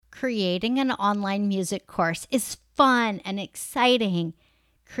creating an online music course is fun and exciting,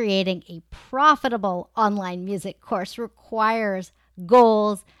 creating a profitable online music course requires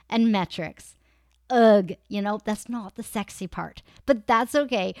goals and metrics. Ugh, that's not the sexy part, but that's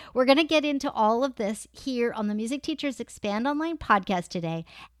okay. We're going to get into all of this here on the Music Teachers Expand Online podcast today,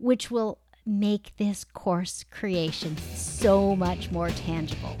 which will make this course creation so much more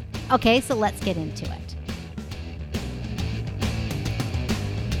tangible. Okay, so let's get into it.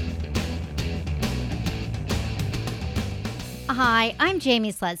 Hi, I'm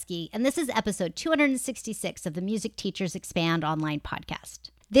Jamie Slesky, and this is episode 266 of the Music Teachers Expand Online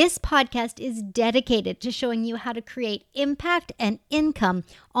podcast. This podcast is dedicated to showing you how to create impact and income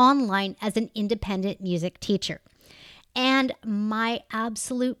online as an independent music teacher. And my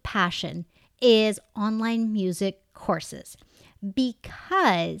absolute passion is online music courses,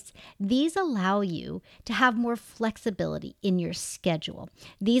 because these allow you to have more flexibility in your schedule.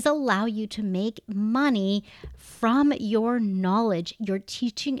 These allow you to make money from your knowledge, your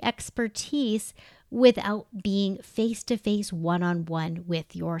teaching expertise, without being face-to-face, one-on-one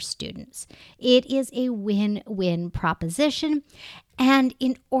with your students. It is a win-win proposition. And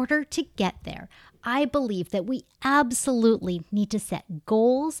in order to get there, I believe that we absolutely need to set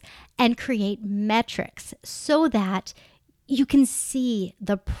goals and create metrics so that you can see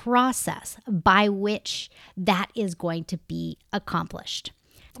the process by which that is going to be accomplished.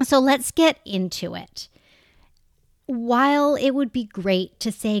 So let's get into it. While it would be great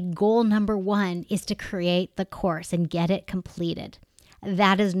to say goal number 1 is to create the course and get it completed,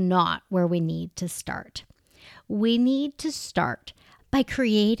 that is not where we need to start. We need to start by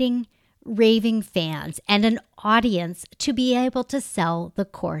creating raving fans and an audience to be able to sell the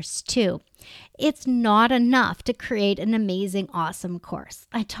course to. It's not enough to create an amazing, awesome course.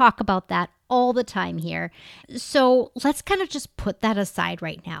 I talk about that all the time here. So let's kind of just put that aside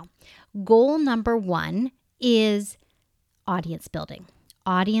right now. Goal number 1 is audience building,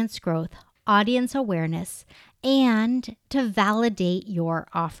 audience growth, audience awareness, and to validate your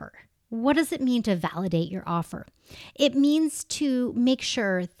offer. What does it mean to validate your offer? It means to make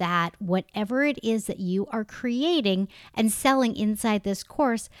sure that whatever it is that you are creating and selling inside this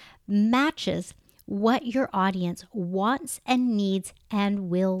course matches what your audience wants and needs and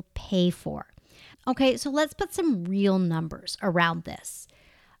will pay for. Okay, so let's put some real numbers around this.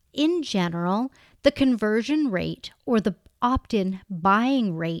 In general, the conversion rate or the opt-in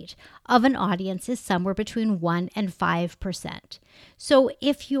buying rate of an audience is somewhere between 1 and 5%. So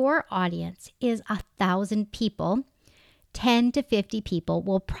if your audience is 1,000 people, 10 to 50 people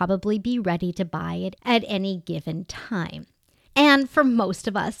will probably be ready to buy it at any given time. And for most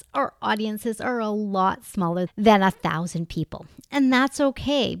of us, our audiences are a lot smaller than 1,000 people. And that's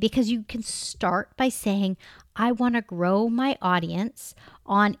okay, because you can start by saying, I want to grow my audience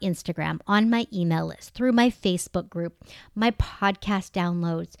on Instagram, on my email list, through my Facebook group, my podcast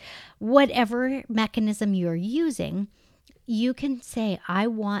downloads, whatever mechanism you're using. You can say, I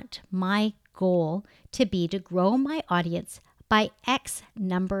want my goal to be to grow my audience by X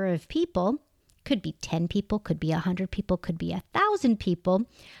number of people. Could be 10 people, could be 100 people, could be 1,000 people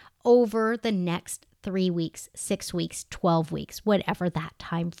over the next 3 weeks, 6 weeks, 12 weeks, whatever that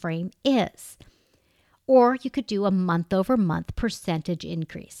time frame is. Or you could do a month-over-month percentage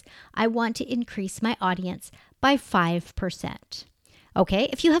increase. I want to increase my audience by 5%. Okay,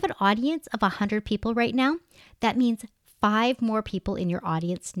 if you have an audience of 100 people right now, that means 5 more people in your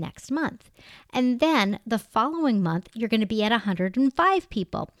audience next month. And then the following month, you're going to be at 105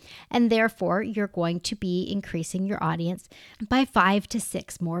 people. And therefore, you're going to be increasing your audience by 5 to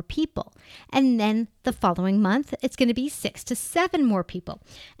 6 more people. And then the following month, it's going to be 6 to 7 more people.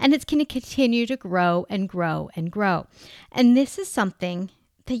 And it's going to continue to grow and grow and grow. And this is something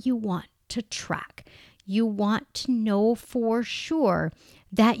that you want to track. You want to know for sure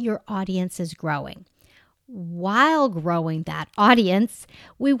that your audience is growing. While growing that audience,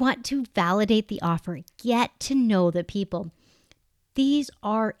 we want to validate the offer, get to know the people. These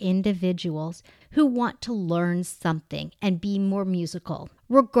are individuals who want to learn something and be more musical.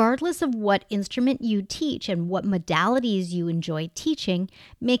 Regardless of what instrument you teach and what modalities you enjoy teaching,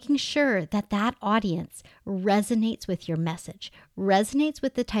 making sure that that audience resonates with your message, resonates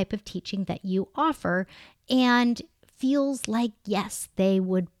with the type of teaching that you offer, and feels like, yes, they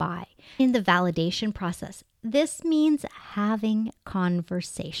would buy. In the validation process, this means having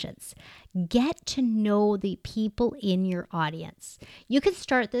conversations. Get to know the people in your audience. You can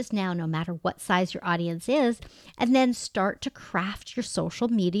start this now, no matter what size your audience is, and then start to craft your social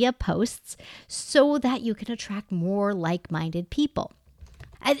media posts so that you can attract more like-minded people.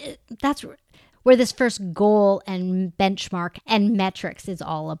 And that's where this first goal and benchmark and metrics is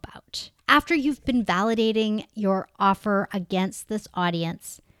all about. After you've been validating your offer against this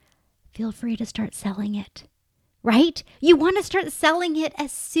audience, feel free to start selling it, right? You want to start selling it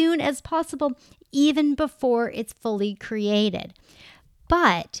as soon as possible, even before it's fully created.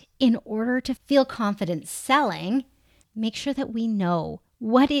 But in order to feel confident selling, make sure that we know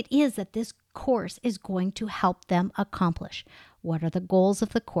what it is that this course is going to help them accomplish. What are the goals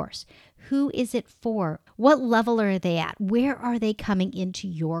of the course? Who is it for? What level are they at? Where are they coming into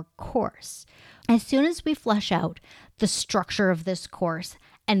your course? As soon as we flesh out the structure of this course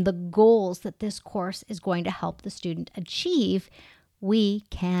and the goals that this course is going to help the student achieve, we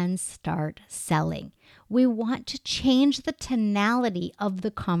can start selling. We want to change the tonality of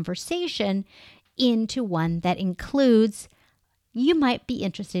the conversation into one that includes, you might be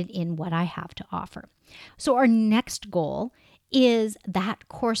interested in what I have to offer. So our next goal is that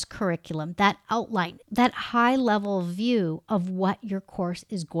course curriculum, that outline, that high level view of what your course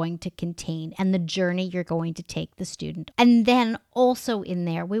is going to contain and the journey you're going to take the student. And then also in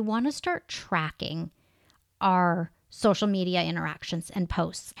there, we want to start tracking our social media interactions and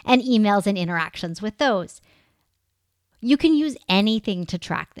posts and emails and interactions with those. You can use anything to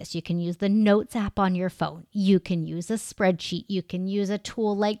track this. You can use the Notes app on your phone. You can use a spreadsheet. You can use a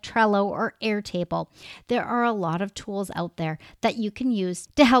tool like Trello or Airtable. There are a lot of tools out there that you can use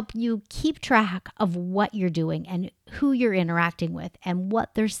to help you keep track of what you're doing and who you're interacting with and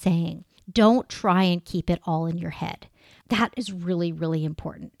what they're saying. Don't try and keep it all in your head. That is really, really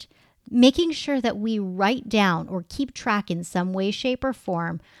important. Making sure that we write down or keep track in some way, shape, or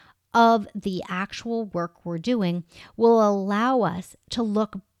form of the actual work we're doing will allow us to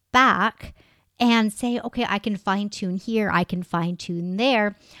look back and say, okay, I can fine tune here, I can fine tune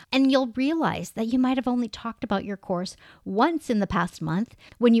there. And you'll realize that you might have only talked about your course once in the past month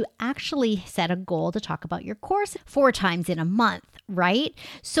when you actually set a goal to talk about your course 4 times in a month, right?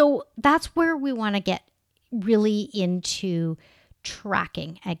 So that's where we want to get really into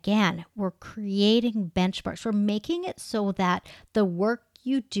tracking. Again, we're creating benchmarks. We're making it so that the work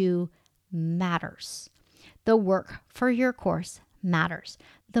you do matters. The work for your course matters.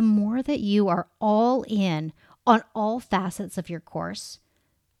 The more that you are all in on all facets of your course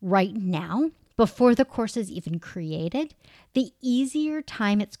right now, before the course is even created, the easier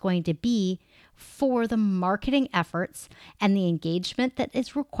time it's going to be for the marketing efforts and the engagement that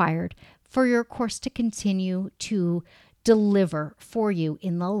is required for your course to continue to deliver for you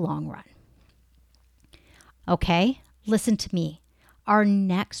in the long run. Okay, listen to me. Our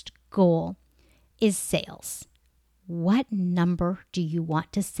next goal is sales. What number do you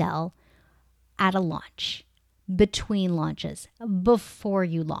want to sell at a launch, between launches, before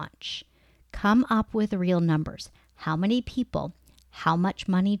you launch? Come up with real numbers. How many people? How much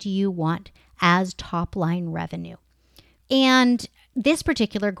money do you want as top line revenue? And this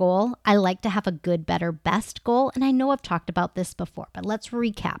particular goal, I like to have a good, better, best goal. And I know I've talked about this before, but let's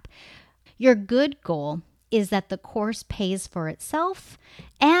recap. Your good goal is that the course pays for itself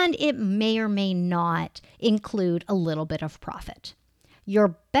and it may or may not include a little bit of profit.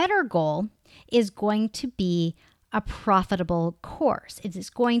 Your better goal is going to be a profitable course. It is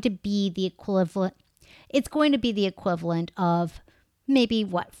going to be the equivalent. It's going to be the equivalent of maybe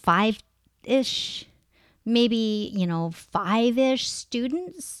 5-ish, maybe, 5-ish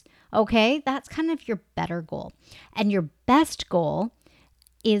students. Okay, that's kind of your better goal. And your best goal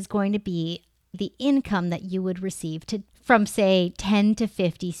is going to be the income that you would receive from, say, 10 to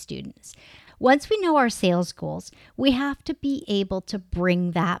 50 students. Once we know our sales goals, we have to be able to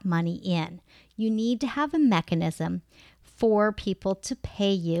bring that money in. You need to have a mechanism for people to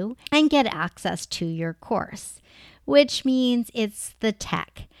pay you and get access to your course, which means it's the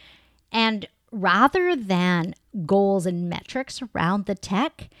tech. And rather than goals and metrics around the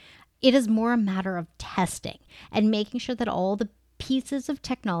tech, it is more a matter of testing and making sure that all the pieces of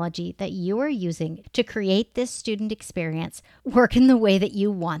technology that you are using to create this student experience work in the way that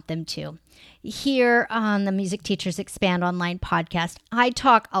you want them to. Here on the Music Teachers Expand Online podcast, I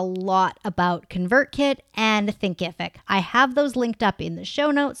talk a lot about ConvertKit and Thinkific. I have those linked up in the show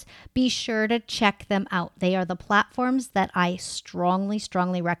notes. Be sure to check them out. They are the platforms that I strongly,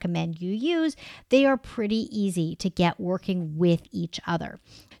 strongly recommend you use. They are pretty easy to get working with each other,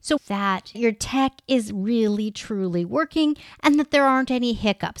 so that your tech is really, truly working and that there aren't any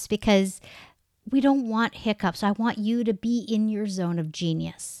hiccups, because we don't want hiccups. I want you to be in your zone of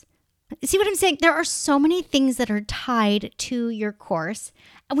genius. See what I'm saying? There are so many things that are tied to your course,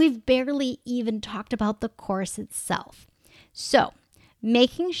 and we've barely even talked about the course itself. So,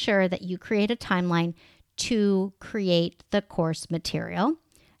 making sure that you create a timeline to create the course material.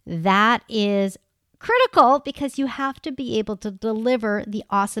 That is critical because you have to be able to deliver the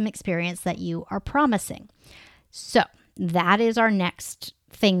awesome experience that you are promising. So that is our next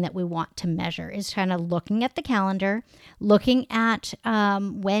thing that we want to measure, is kind of looking at the calendar, looking at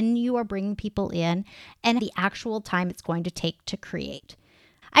when you are bringing people in and the actual time it's going to take to create.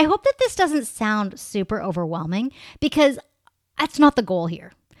 I hope that this doesn't sound super overwhelming because that's not the goal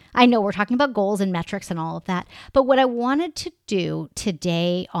here. I know we're talking about goals and metrics and all of that, but what I wanted to do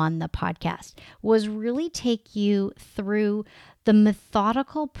today on the podcast was really take you through the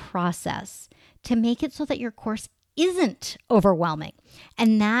methodical process to make it so that your course isn't overwhelming.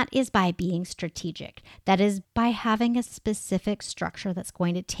 And that is by being strategic. That is by having a specific structure that's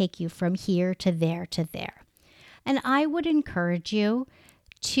going to take you from here to there to there. And I would encourage you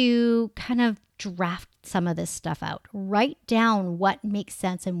to kind of draft some of this stuff out. Write down what makes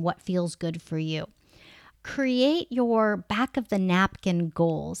sense and what feels good for you. Create your back of the napkin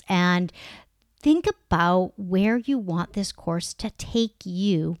goals and think about where you want this course to take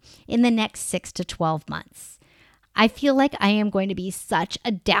you in the next 6 to 12 months. I feel like I am going to be such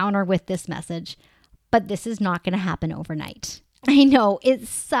a downer with this message, but this is not going to happen overnight. I know it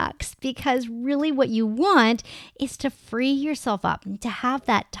sucks because really what you want is to free yourself up and to have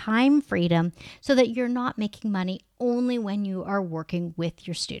that time freedom so that you're not making money only when you are working with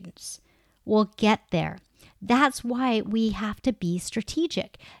your students. We'll get there. That's why we have to be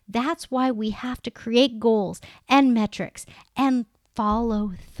strategic. That's why we have to create goals and metrics and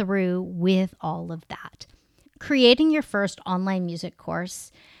follow through with all of that. Creating your first online music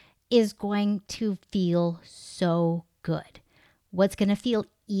course is going to feel so good. What's going to feel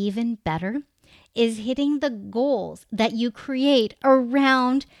even better is hitting the goals that you create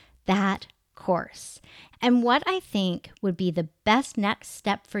around that course. And what I think would be the best next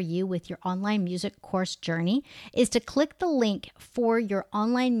step for you with your online music course journey is to click the link for your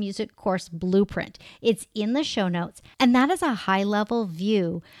online music course blueprint. It's in the show notes, and that is a high-level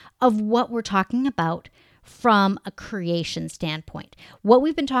view of what we're talking about from a creation standpoint. What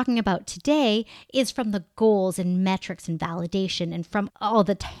we've been talking about today is from the goals and metrics and validation and from all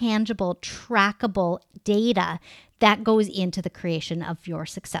the tangible, trackable data that goes into the creation of your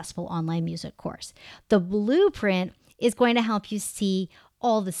successful online music course. The blueprint is going to help you see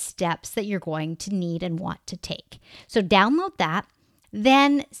all the steps that you're going to need and want to take. So download that.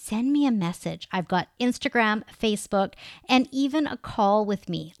 Then send me a message. I've got Instagram, Facebook, and even a call with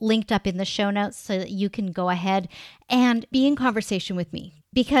me linked up in the show notes so that you can go ahead and be in conversation with me.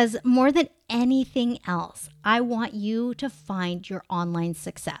 Because more than anything else, I want you to find your online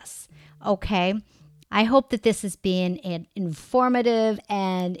success. Okay? I hope that this has been an informative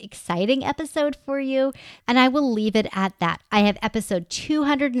and exciting episode for you, and I will leave it at that. I have episode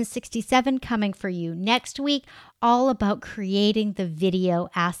 267 coming for you next week, all about creating the video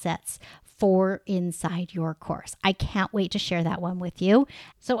assets for inside your course. I can't wait to share that one with you.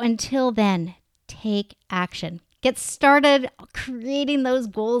 So until then, take action. Get started creating those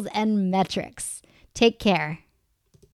goals and metrics. Take care.